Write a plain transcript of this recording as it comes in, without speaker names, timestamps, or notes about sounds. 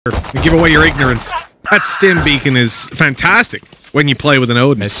You give away your ignorance. That stim beacon is fantastic when you play with an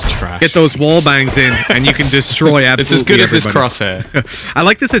Odin. It's trash. Get those wall bangs in, and you can destroy absolutely It's as good everybody. as this crosshair. I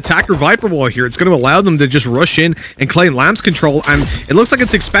like this attacker Viper wall here. It's going to allow them to just rush in and claim Lamb's control, and it looks like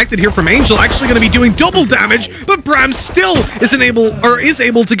it's expected here from Angel. Actually going to be doing double damage, but Bram still is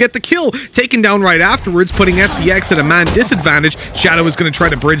able to get the kill. Taken down right afterwards, putting FPX at a man disadvantage. Shadow is going to try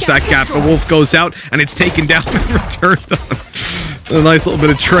to bridge that gap. The Wolf goes out, and it's taken down and returned on. A nice little bit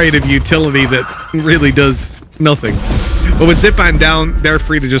of trade of utility that really does nothing. But with Zipan down, they're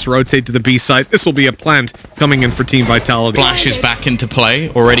free to just rotate to the B site. This will be a plant coming in for Team Vitality. Flash is back into play,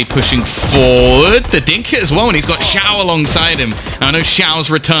 already pushing forward. The dink hit as well, and he's got Xiao alongside him. Now, I know Xiao's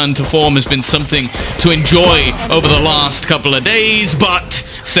return to form has been something to enjoy over the last couple of days, but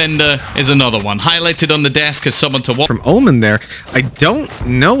Sender is another one. Highlighted on the desk as someone to watch. From Omen there, I don't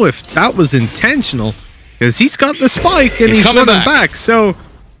know if that was intentional, because he's got the spike and he's running back. So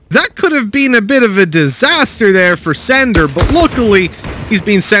that could have been a bit of a disaster there for Sender, but luckily he's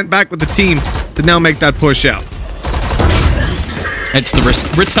being sent back with the team to now make that push out. It's the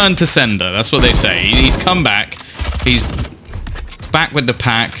return to Sender. That's what they say. He's come back. He's back with the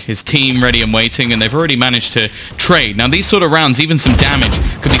pack, his team ready and waiting, and they've already managed to trade. Now, these sort of rounds, even some damage,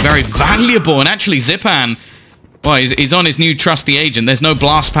 could be very valuable. And actually, Zipan, well, he's on his new trusty agent. There's no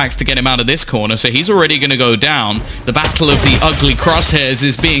blast packs to get him out of this corner, so he's already going to go down. The battle of the ugly crosshairs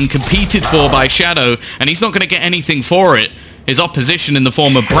is being competed for by Shadow, and he's not going to get anything for it. His opposition in the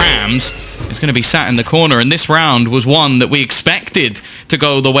form of Brams is going to be sat in the corner, and this round was one that we expected to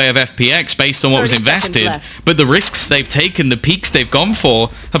go the way of FPX based on what was invested, but the risks they've taken, the peaks they've gone for,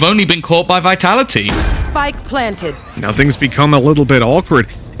 have only been caught by Vitality. Spike planted. Now things become a little bit awkward.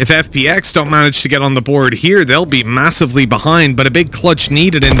 If FPX don't manage to get on the board here, they'll be massively behind, but a big clutch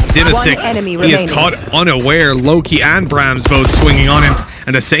needed, and Dimasic, he is caught unaware. Loki and Brams both swinging on him,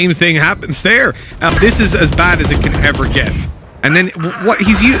 and the same thing happens there. This is as bad as it can ever get. And then what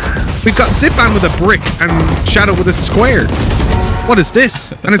we've got Zipan with a brick and Shadow with a square. What is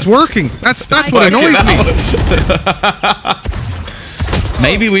this? And it's working. That's what annoys me.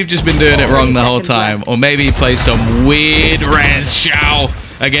 Maybe we've just been doing it wrong the whole time, or maybe he plays some weird res. Xiao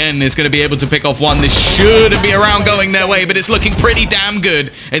again is going to be able to pick off one. This shouldn't be around going their way, but it's looking pretty damn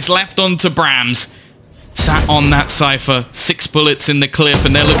good. It's left onto Brams. Sat on that Cypher, 6 bullets in the clip,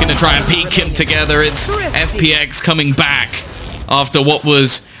 and they're looking to try and peek him together. It's FPX coming back after what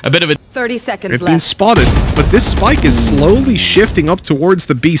was a bit of a 30 seconds left. It's been spotted, but this spike is slowly shifting up towards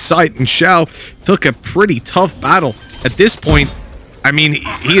the B site, and Xiao took a pretty tough battle. At this point, I mean,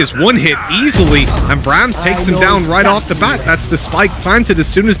 he is one hit easily, and Brams takes him down right off the bat. That's the spike planted as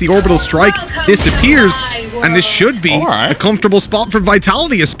soon as the orbital strike disappears, and this should be a comfortable spot for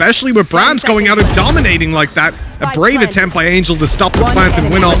Vitality, especially with Brams going out and dominating like that. A brave attempt by Angel to stop the plant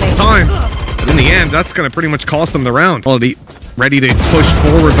and win off the time. But in the end, that's going to pretty much cost them the round. Ready to push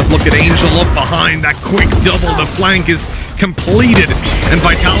forward, but look at Angel up behind. That quick double, the flank is completed, and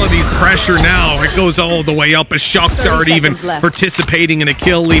Vitality's pressure now, it goes all the way up. A shock dart even participating in a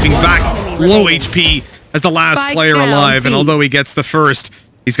kill, leaving back low HP as the last player alive, and although he gets the first,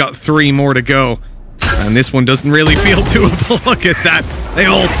 he's got 3 more to go. And this one doesn't really feel doable. Look at that. They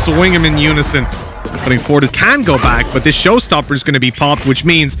all swing him in unison. Putting forward, it can go back, but this showstopper is going to be popped, which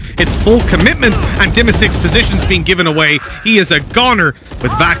means it's full commitment, and Dimasic's position's being given away. He is a goner,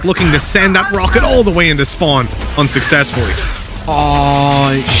 with Vac looking to send that rocket all the way into spawn, unsuccessfully.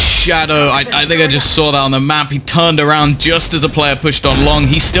 Oh, Shadow, I think I just saw that on the map. He turned around just as a player pushed on long.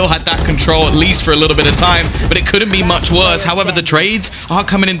 He still had that control, at least for a little bit of time, but it couldn't be much worse. However, the trades are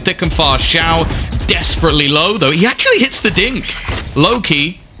coming in thick and fast. Xiao desperately low, though. He actually hits the dink.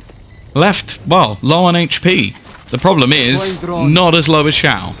 Low-key left, well, low on HP. The problem is, not as low as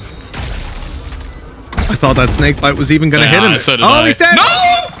Xiao. I thought that snake bite was even going to hit him. So did I. He's dead!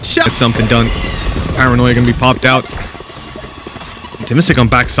 No! Get something done. Paranoia going to be popped out. Dimasic on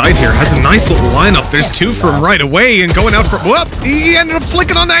backside here has a nice little lineup. There's 2 for him right away, and going out for... Whoop! He ended up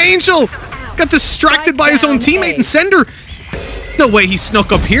flicking on the Angel! Got distracted by his own teammate and Sender. No way he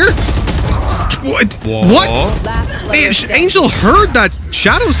snuck up here. What? Angel heard that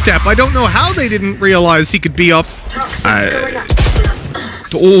shadow step. I don't know how they didn't realize he could be up.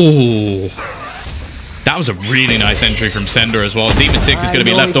 That was a really nice entry from Sender as well. Dimasic is going to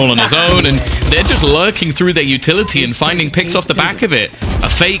be left all on his own, and they're just lurking through their utility and finding picks off the back of it. A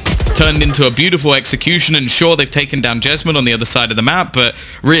fake turned into a beautiful execution, and sure, they've taken down Jesmond on the other side of the map, but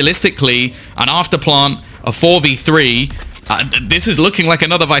realistically, an afterplant, a 4v3, this is looking like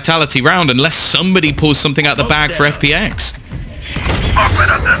another Vitality round unless somebody pulls something out the bag for FPX.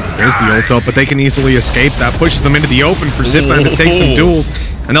 There's the ult up, but they can easily escape. That pushes them into the open for Zipan to take some duels.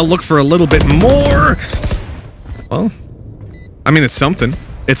 and they'll look for a little bit more. Well, I mean, it's something.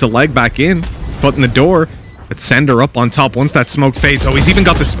 It's a leg back in, foot in the door. It's Sender up on top once that smoke fades. Oh, he's even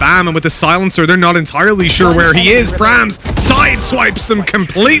got the spam, and with the silencer, they're not entirely sure where he is. Brams sideswipes them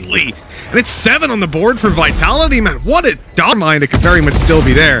completely. And it's 7 on the board for Vitality, man. What a darn mind. It could very much still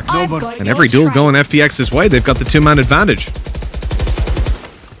be there. And every duel going FPX's way, they've got the 2-man advantage.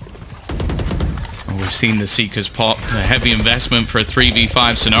 We've seen the Seekers pop a heavy investment for a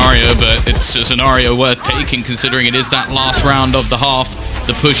 3v5 scenario, but it's a scenario worth taking considering it is that last round of the half.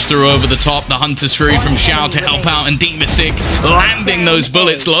 The push through over the top, the Hunter's Fury from Shao to help out, and Demasic landing those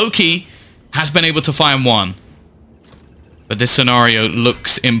bullets. Loki has been able to find one. But this scenario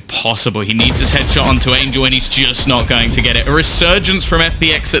looks impossible. He needs his headshot onto Angel, and he's just not going to get it. A resurgence from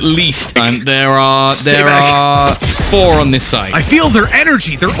FPX at least. And there are 4 on this side. I feel their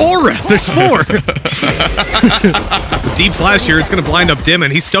energy, their aura. There's 4. Deep flash here. It's going to blind up Dim,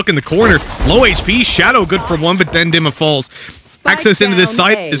 and he's stuck in the corner. Low HP. Shadow good for 1, but then Dimma falls. Access into this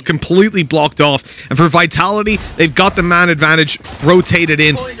site is completely blocked off. And for Vitality, they've got the man advantage rotated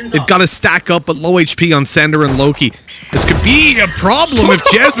in. They've got to stack up, but low HP on Sender and Loki. This could be a problem if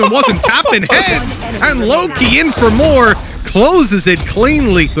Jasmine wasn't tapping heads. And Loki in for more. Closes it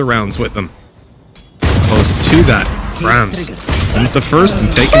cleanly. The rounds with them. Close to that. Brams with the first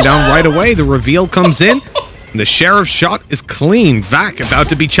and taken down right away. The reveal comes in. And the Sheriff's shot is clean. Vac about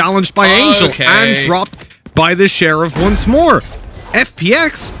to be challenged by Angel and dropped by the Sheriff once more.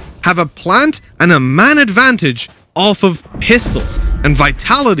 FPX have a plant and a man advantage off of pistols, and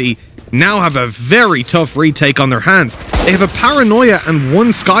Vitality now have a very tough retake on their hands. They have a Paranoia and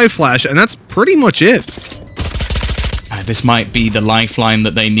 1 Sky Flash, and that's pretty much it. This might be the lifeline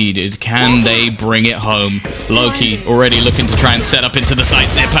that they needed. Can they bring it home? Loki already looking to try and set up into the side.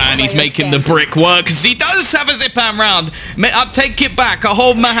 Zipan, he's making the brick work because he does have a Zipan round. I'll take it back. I'll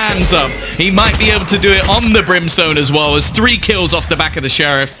hold my hands up. He might be able to do it on the Brimstone as well as 3 kills off the back of the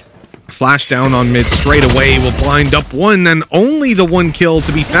Sheriff. Flash down on mid straight away will blind up 1 and only the 1 kill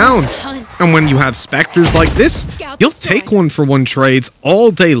to be found. And when you have Spectres like this, you'll take 1 for 1 trades all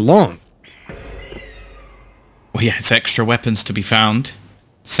day long. Well, yeah, it's extra weapons to be found.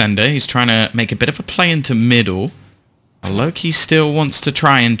 Sender, he's trying to make a bit of a play into middle. Loki still wants to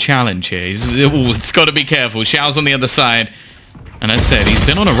try and challenge here. It's got to be careful. Shao's on the other side. And as I said, he's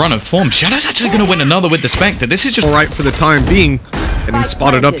been on a run of form. Shadow's actually going to win another with the Spectre. This is just... all right for the time being. Getting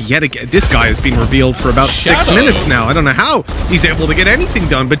spotted up yet again. This guy has been revealed for about 6 minutes now. I don't know how he's able to get anything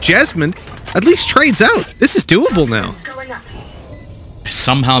done, but Jasmine at least trades out. This is doable now.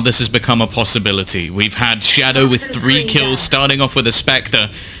 Somehow this has become a possibility. We've had Shadow with 3 kills, starting off with a Spectre.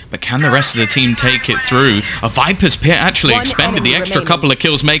 But can the rest of the team take it through? A Viper's Pit actually expended the extra couple of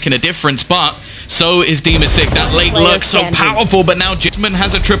kills, making a difference. But so is Demasic. That late lurk so powerful. But now Jitman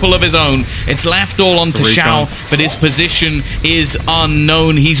has a triple of his own. It's left all onto Shao, but his position is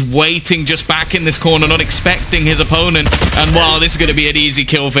unknown. He's waiting just back in this corner, not expecting his opponent. And wow, this is going to be an easy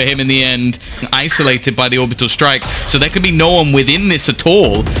kill for him in the end. Isolated by the orbital strike. So there can be no one within this at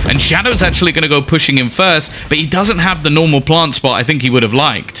all. And Shadow's actually going to go pushing him first, but he doesn't have the normal plant spot I think he would have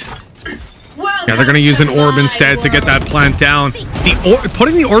liked. Yeah, they're going to use an orb instead to get that plant down.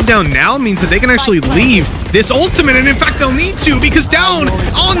 Putting the orb down now means that they can actually leave this ultimate, and in fact they'll need to, because down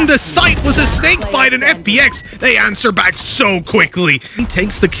on the site was a snake bite, and FPX, they answer back so quickly. He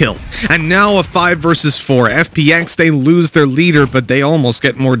takes the kill, and now a 5 versus 4. FPX, they lose their leader, but they almost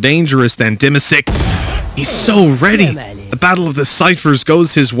get more dangerous than Demasic. He's so ready. The Battle of the Ciphers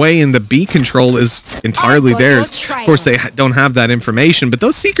goes his way, and the B control is entirely theirs. Of course, they don't have that information, but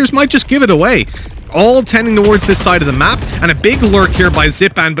those Seekers might just give it away. All tending towards this side of the map, and a big lurk here by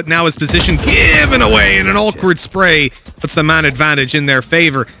Zipan, but now his position given away in an awkward spray. Puts the man advantage in their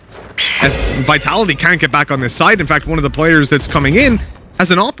favor. And Vitality can't get back on this side. In fact, one of the players that's coming in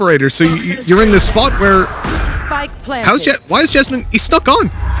as an operator, so you're in this spot where... why is Jasmine... He's stuck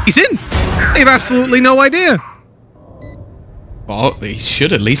on. He's in. They have absolutely no idea. Well, he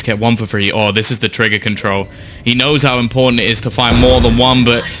should at least get 1 for free. Oh, this is the trigger control. He knows how important it is to find more than 1,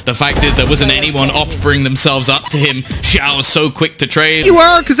 but the fact is there wasn't anyone offering themselves up to him. Xiao was so quick to trade. You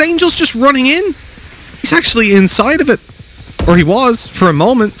are, because Angel's just running in. He's actually inside of it. Or he was, for a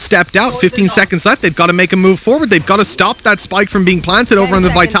moment, stepped out, 15 seconds left. They've got to make a move forward. They've got to stop that spike from being planted over on the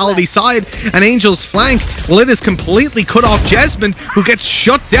Vitality side. And Angel's flank, well, it is completely cut off Jasmine, who gets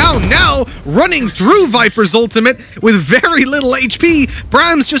shut down now, running through Viper's ultimate with very little HP.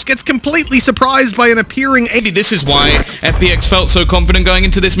 Brams just gets completely surprised by an appearing... Maybe this is why FPX felt so confident going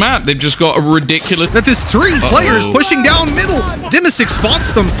into this map. They've just got a ridiculous... That there's 3 players pushing down middle. Demasic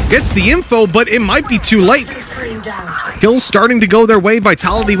spots them, gets the info, but it might be too late. Kills starting to go their way.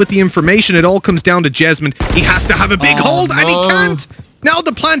 Vitality with the information. It all comes down to Jesmond. He has to have a big hold, and he can't. Now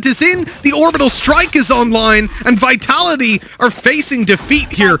the plant is in, the orbital strike is online, and Vitality are facing defeat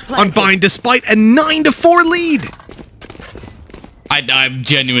here on Bind despite a 9-4 lead. I'm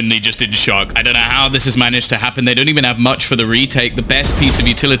genuinely just in shock. I don't know how this has managed to happen. They don't even have much for the retake. The best piece of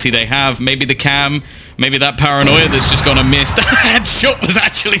utility they have, maybe the cam, maybe that paranoia that's just gone amiss. The headshot was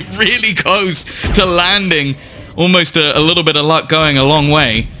actually really close to landing. Almost a little bit of luck going a long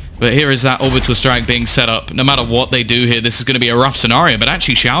way. But here is that orbital strike being set up. No matter what they do here, this is going to be a rough scenario. But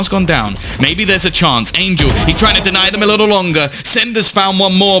actually, Xiao's gone down. Maybe there's a chance. Angel, he's trying to deny them a little longer. Sender's found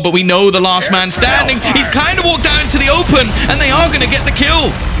one more, but we know the last man standing. He's kind of walked out into the open, and they are going to get the kill.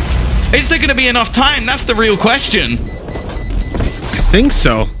 Is there going to be enough time? That's the real question. I think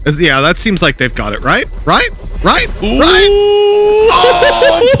so. Yeah, that seems like they've got it, right? Right? Right? Ooh. Right?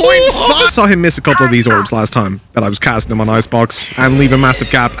 Oh, 0.5! I saw him miss a couple of these orbs last time that I was casting him on Icebox and leave a massive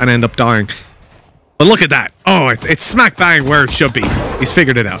gap and end up dying. But look at that. Oh, it's smack bang where it should be. He's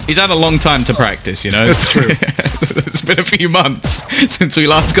figured it out. He's had a long time to practice, you know? That's true. It's been a few months since we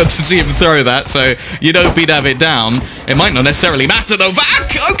last got to see him throw that, so you'd hope he'd have it down. It might not necessarily matter though.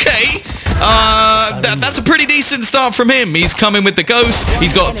 VAC, okay. That's a pretty decent start from him. He's coming with the ghost.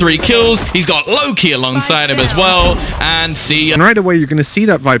 He's got 3 kills. He's got Loki alongside him as well. And see... And right away, you're going to see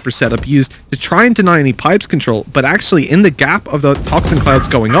that Viper setup used to try and deny any pipes control, but actually in the gap of the toxin clouds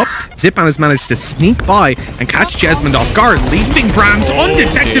going up, Zipan has managed to sneak by and catch Jesmond off guard, leaving Brams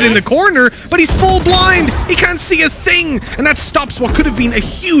undetected in the corner, but he's full blind. He can't see a thing, and that stops what could have been a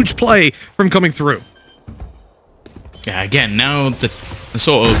huge play from coming through. Yeah, again, now the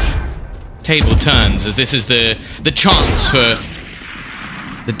sort of table turns as this is the chance for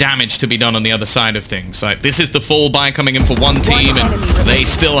the damage to be done on the other side of things. Like, this is the full buy coming in for one team, and they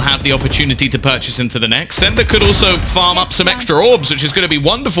still have the opportunity to purchase into the next. Sender could also farm up some extra orbs, which is going to be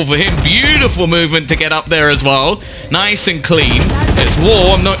wonderful for him. Beautiful movement to get up there as well. Nice and clean. It's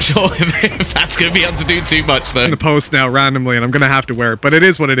war. I'm not sure if that's going to be able to do too much, though. In the post now randomly, and I'm going to have to wear it, but it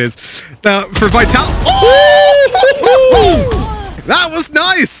is what it is. For Vital... Oh! That was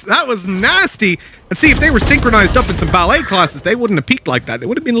nice. That was nasty. And see, if they were synchronized up in some ballet classes, they wouldn't have peaked like that. They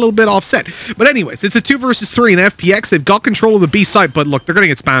would have been a little bit offset. But anyways, it's a 2 versus 3 in FPX. They've got control of the B site, but look, they're going to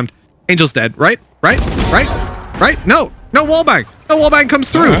get spammed. Angel's dead, right? Right? Right? Right? No. No wallbang. No wallbang comes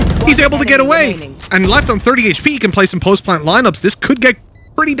through. He's able to get away. And left on 30 HP, he can play some post-plant lineups. This could get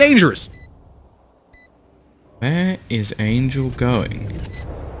pretty dangerous. Where is Angel going?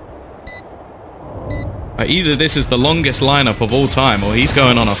 Either this is the longest lineup of all time, or he's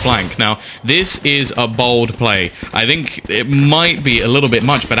going on a flank. Now, this is a bold play. I think it might be a little bit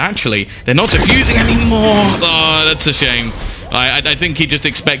much, but actually, they're not defusing anymore. Oh, that's a shame. I think he just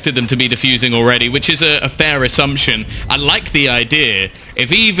expected them to be defusing already, which is a fair assumption. I like the idea. If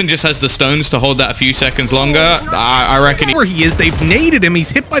he even just has the stones to hold that a few seconds longer, I reckon... Where he is, they've naded him.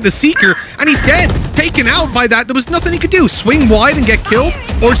 He's hit by the Seeker, and he's dead. Taken out by that. There was nothing he could do. Swing wide and get killed,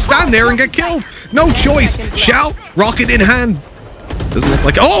 or stand there and get killed. No choice. Xiao, rocket in hand. Doesn't look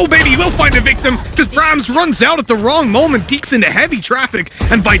like... Oh, baby, we'll find a victim, because Brams runs out at the wrong moment, peeks into heavy traffic,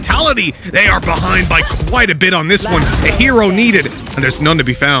 and Vitality, they are behind by quite a bit on this one. A hero needed, and there's none to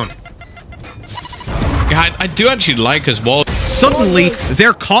be found. Yeah, I do actually like as well. Suddenly,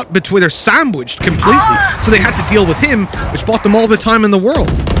 they're caught between... They're sandwiched completely, so they had to deal with him, which bought them all the time in the world.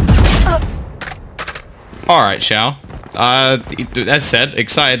 All right, Xiao. As said,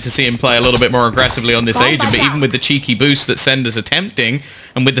 excited to see him play a little bit more aggressively on this agent, but even with the cheeky boost that Sender's attempting,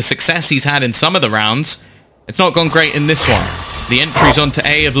 and with the success he's had in some of the rounds, it's not gone great in this one. The entries onto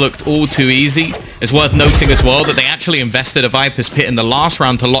A have looked all too easy. It's worth noting as well that they actually invested a Viper's Pit in the last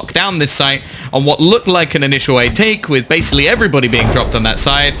round to lock down this site on what looked like an initial A take, with basically everybody being dropped on that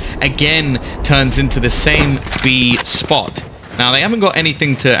side. Again, turns into the same B spot. Now, they haven't got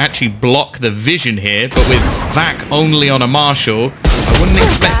anything to actually block the vision here, but with VAC only on a Marshall, I wouldn't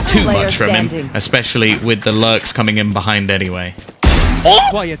expect too much from him, especially with the lurks coming in behind anyway. Oh!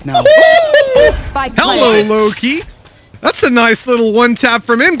 Quiet now. Hello, Loki. That's a nice little one tap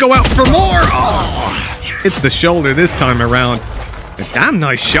from him. Go out for more. Oh, it's the shoulder this time around. A damn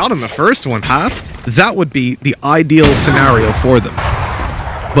nice shot on the first one, half. That would be the ideal scenario for them.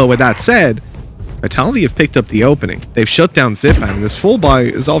 But with that said, Vitality have picked up the opening. They've shut down Zipan, and this full buy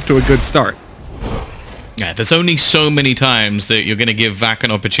is off to a good start. Yeah, there's only so many times that you're going to give VAC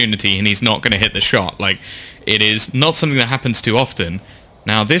an opportunity and he's not going to hit the shot. Like, it is not something that happens too often.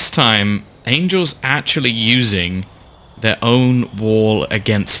 Now, this time, Angel's actually using their own wall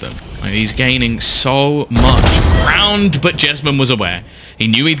against them. Like, he's gaining so much ground, but Jesmond was aware. He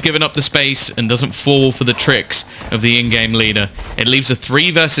knew he'd given up the space and doesn't fall for the tricks of the in-game leader. It leaves a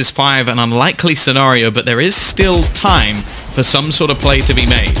 3 versus 5, an unlikely scenario, but there is still time for some sort of play to be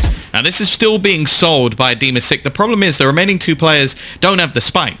made. Now, this is still being sold by dapr. The problem is the remaining 2 players don't have the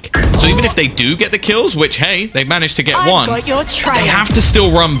spike. So even if they do get the kills, which, hey, they managed to get one, they have to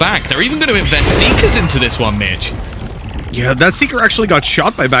still run back. They're even going to invest Seekers into this one, Mitch. Yeah, that Seeker actually got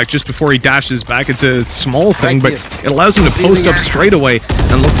shot by Back just before he dashes back. It's a small thing, but it allows him to post up straight away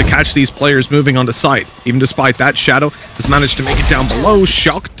and look to catch these players moving on the site. Even despite that, Shadow has managed to make it down below,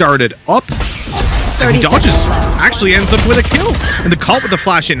 shock darted up, and he dodges. Actually ends up with a kill. And the caught with the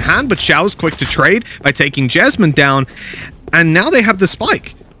flash in hand, but Xiao's quick to trade by taking Jasmine down. And now they have the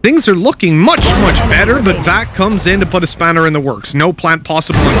spike. Things are looking much, much better, but VAC comes in to put a spanner in the works. No plant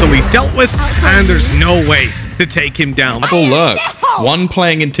possible until he's dealt with, and there's no way to take him down. Double look. One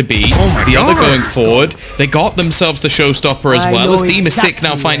playing into B, the other going forward. They got themselves the showstopper as well, as dapr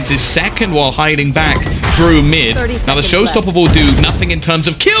now finds his second while hiding back through mid. Now the showstopper will do nothing in terms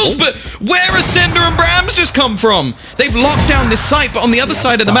of kills, but where are Sender and Brams just come from? They've locked down this site, but on the other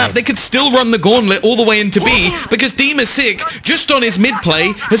side of the map, they could still run the gauntlet all the way into B, because dapr, just on his mid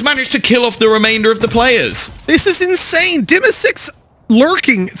play, has managed to kill off the remainder of the players. This is insane. dapr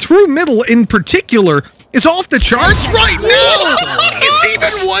lurking through middle in particular is off the charts right now. He's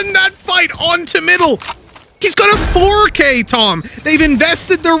even won that fight onto middle. He's got a 4K, Tom. They've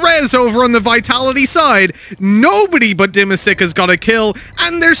invested the res over on the Vitality side. Nobody but dapr has got a kill,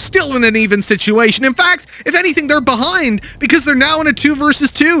 and they're still in an even situation. In fact, if anything, they're behind because they're now in a 2 versus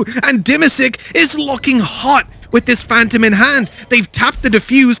 2, and dapr is looking hot with this Phantom in hand. They've tapped the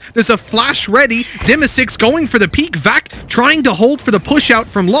defuse. There's a flash ready. dapr going for the peak. VAC trying to hold for the push out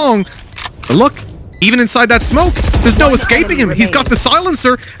from long. But look, even inside that smoke, there's no escaping him. He's got the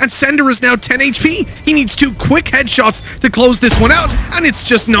silencer, and Sender is now 10 HP. He needs 2 quick headshots to close this one out, and it's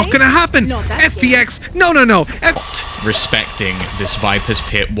just not going to happen. FPX, no. Respecting this Viper's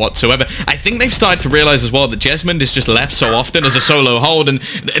pit whatsoever. I think they've started to realize as well that Jesmond is just left so often as a solo hold, and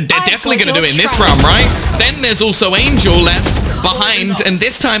they're definitely going to do it in this round, right? Then there's also Angel left behind, and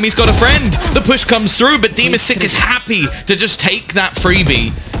this time he's got a friend. The push comes through, but dapr is happy to just take that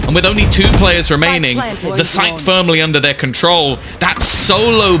freebie. And with only 2 players remaining, the site firmly under their control, that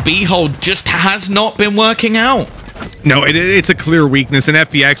solo B hold just has not been working out. No, it's a clear weakness, and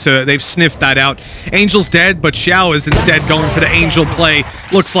FPX, they've sniffed that out. Angel's dead, but Xiao is instead going for the Angel play.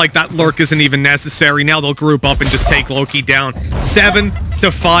 Looks like that lurk isn't even necessary. Now they'll group up and just take Loki down.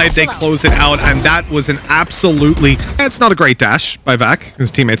 7-5, they close it out, and that was an absolutely... It's not a great dash by VAC.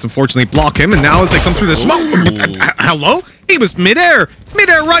 His teammates unfortunately block him, and now as they come through the smoke... Hello? He was midair!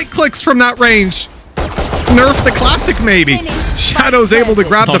 Midair right clicks from that range. Nerf the classic, maybe. Shadow's able to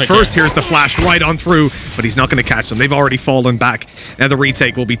grab the first. Here's the flash right on through, but he's not going to catch them. They've already fallen back. Now the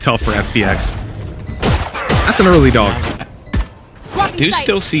retake will be tough for FPX. That's an early dog. I do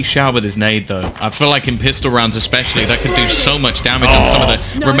still see Xiao with his nade, though. I feel like in pistol rounds especially, that could do so much damage on some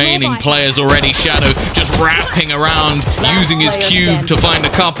of the remaining players already. Shadow just wrapping around, using his cube to find a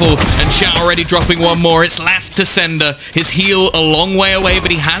couple, and Xiao already dropping one more. It's left to Sender. His heal a long way away,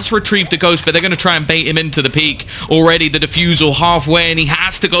 but he has retrieved the ghost, but they're going to try and bait him into the peak. Already the defusal halfway, and he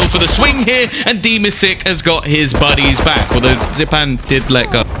has to go for the swing here, and dapr has got his buddies back, although Zipan did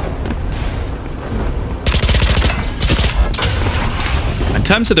let go. In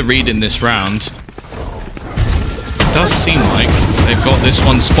terms of the read in this round, it does seem like they've got this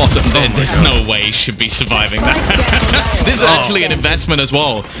one spotted. There's no way he should be surviving that. This is actually an investment as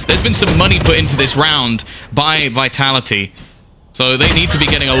well. There's been some money put into this round by Vitality. So they need to be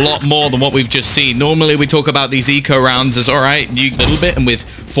getting a lot more than what we've just seen. Normally we talk about these eco rounds as, alright, you a little bit, and with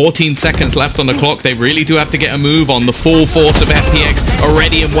 14 seconds left on the clock, they really do have to get a move on. The full force of FPX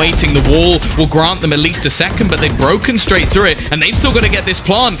already and waiting. The wall will grant them at least a second, but they've broken straight through it, and they've still got to get this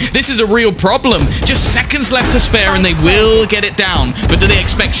plant. This is a real problem. Just seconds left to spare, and they will get it down. But do they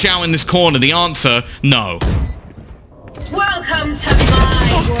expect Xiao in this corner? The answer, no. Welcome to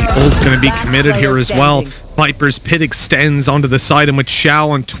my world. Ult's going to be committed here as well. Viper's pit extends onto the side, and with Xiao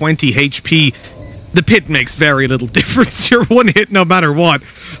on 20 HP, the pit makes very little difference. You're one hit no matter what.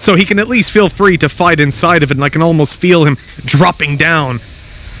 So he can at least feel free to fight inside of it, and I can almost feel him dropping down.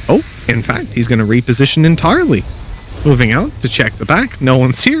 Oh, in fact, he's going to reposition entirely. Moving out to check the back. No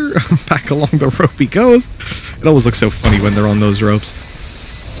one's here. Back along the rope he goes. It always looks so funny when they're on those ropes.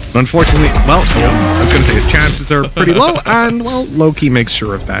 But unfortunately, well, I was going to say his chances are pretty low, and, well, Loki makes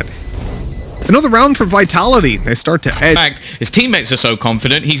sure of that. Another round for Vitality. They start to edge. In fact, his teammates are so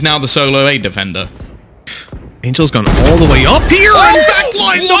confident, he's now the solo A defender. Angel's gone all the way up here, and that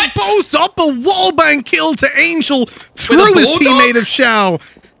lined them what? both up. A wallbang kill to Angel through his teammate of Xiao.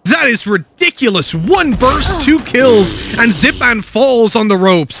 That is ridiculous. One burst, 2 kills, and Zipan falls on the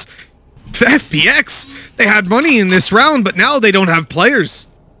ropes. FPX, they had money in this round, but now they don't have players.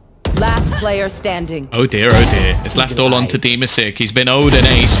 Last player standing. Oh dear, oh dear. It's left all on to dapr. He's been owed an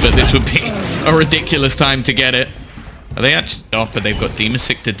ace, but this would be a ridiculous time to get it. Are they actually off? But they've got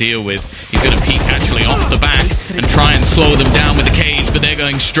dapr to deal with. He's going to peek actually off the back and try and slow them down with the cage, but they're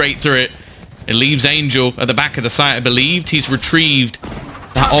going straight through it. It leaves Angel at the back of the site. I believed he's retrieved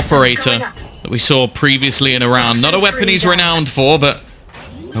that operator that we saw previously in a round. Not a weapon he's renowned for, but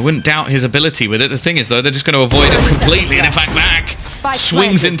I wouldn't doubt his ability with it. The thing is, though, they're just going to avoid it completely. And in fact, back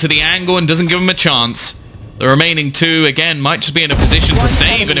swings into the angle and doesn't give him a chance. The remaining 2, again, might just be in a position to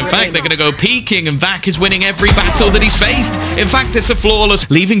save. And in fact, they're going to go peeking. And Vac is winning every battle that he's faced. In fact, it's a flawless,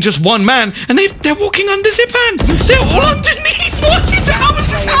 leaving just 1 man. And they're walking under Zipan. They're all underneath. What is it? How has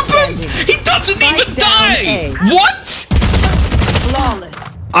this happened? He doesn't even die. What?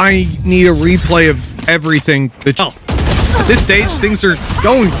 Flawless. I need a replay of everything. At this stage, things are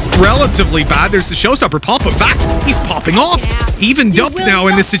going relatively bad. There's the showstopper pop, but Vac, he's popping off. Evened up now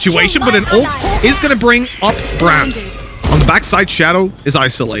in this situation, but an ult is going to bring up Brams. On the backside, Shadow is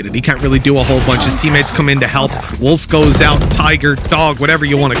isolated. He can't really do a whole bunch. His teammates come in to help. Wolf goes out, Tiger, Dog, whatever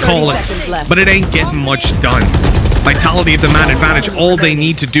you want to call it. But it ain't getting much done. Vitality of the man advantage. All they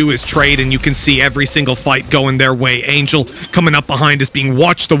need to do is trade, and you can see every single fight going their way. Angel coming up behind is being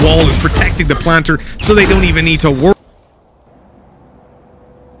watched. The wall is protecting the planter, so they don't even need to worry.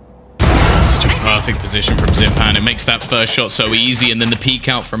 Perfect position from Zipan. It makes that first shot so easy, and then the peek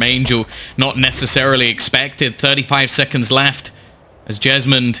out from Angel, not necessarily expected. 35 seconds left as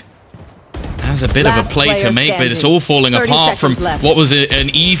Jesmond has a bit of a play to make, but it's all falling apart from what was an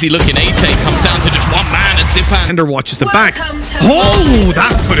easy looking A-take. Comes down to just 1 man, and Zipan. Ender watches the back. Oh,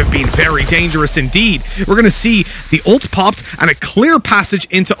 that could have been very dangerous indeed. We're going to see the ult popped and a clear passage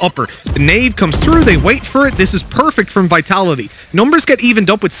into upper. The nade comes through. They wait for it. This is perfect from Vitality. Numbers get evened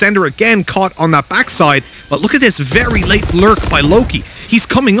up with Sender again caught on that backside. But look at this very late lurk by Loki. He's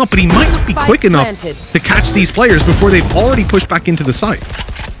coming up, but he might not be quick enough to catch these players before they've already pushed back into the site.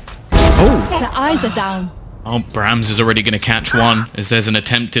 Oh. The eyes are down. Oh, Brams is already going to catch one as there's an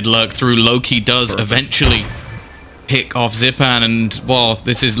attempted lurk through. Loki does eventually pick off Zipan, and well,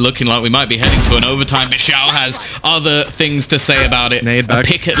 this is looking like we might be heading to an overtime, but Xiao has other things to say about it. Nade back. A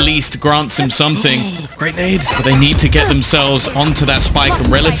pick at least grants him something. Great nade. But they need to get themselves onto that spike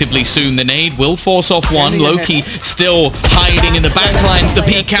relatively soon. The nade will force off one. Loki still hiding in the back lines. The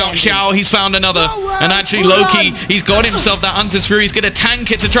peek out. Xiao, he's found another. And actually Loki, he's got himself that Hunter's Fury. He's going to tank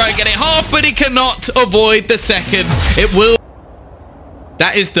it to try and get it half, but he cannot avoid the second. It will.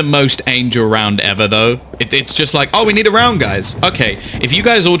 That is the most Angel round ever, though. It's just like, oh, we need a round, guys. Okay, if you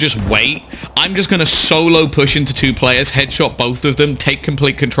guys all just wait, I'm just going to solo push into 2 players, headshot both of them, take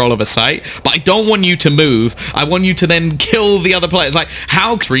complete control of a site. But I don't want you to move. I want you to then kill the other players. Like,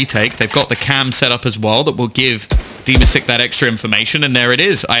 how retake? They've got the cam set up as well that will give dapr that extra information. And there it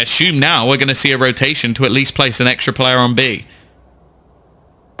is. I assume now we're going to see a rotation to at least place an extra player on B.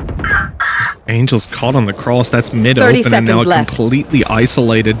 Angel's caught on the cross. That's mid-open and now completely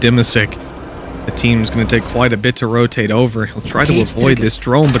isolated dapr. The team's going to take quite a bit to rotate over. He'll try to avoid this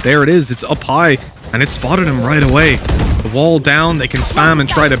drone, but there it is. It's up high, and it spotted him right away. The wall down. They can spam and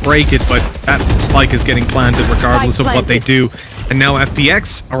try to break it, but that spike is getting planted regardless of what they do. And now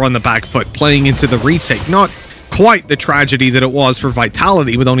FPX are on the back foot, playing into the retake. Not quite the tragedy that it was for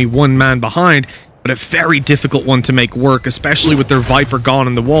Vitality with only 1 man behind, but a very difficult one to make work, especially with their Viper gone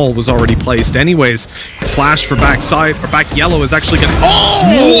and the wall was already placed anyways. Flash for backside, or back yellow is actually gonna...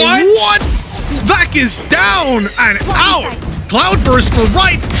 Oh! What? Vac is down and out! Cloudburst for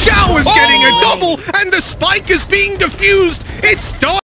right, Xiao is getting a double, and the spike is being defused! It's done!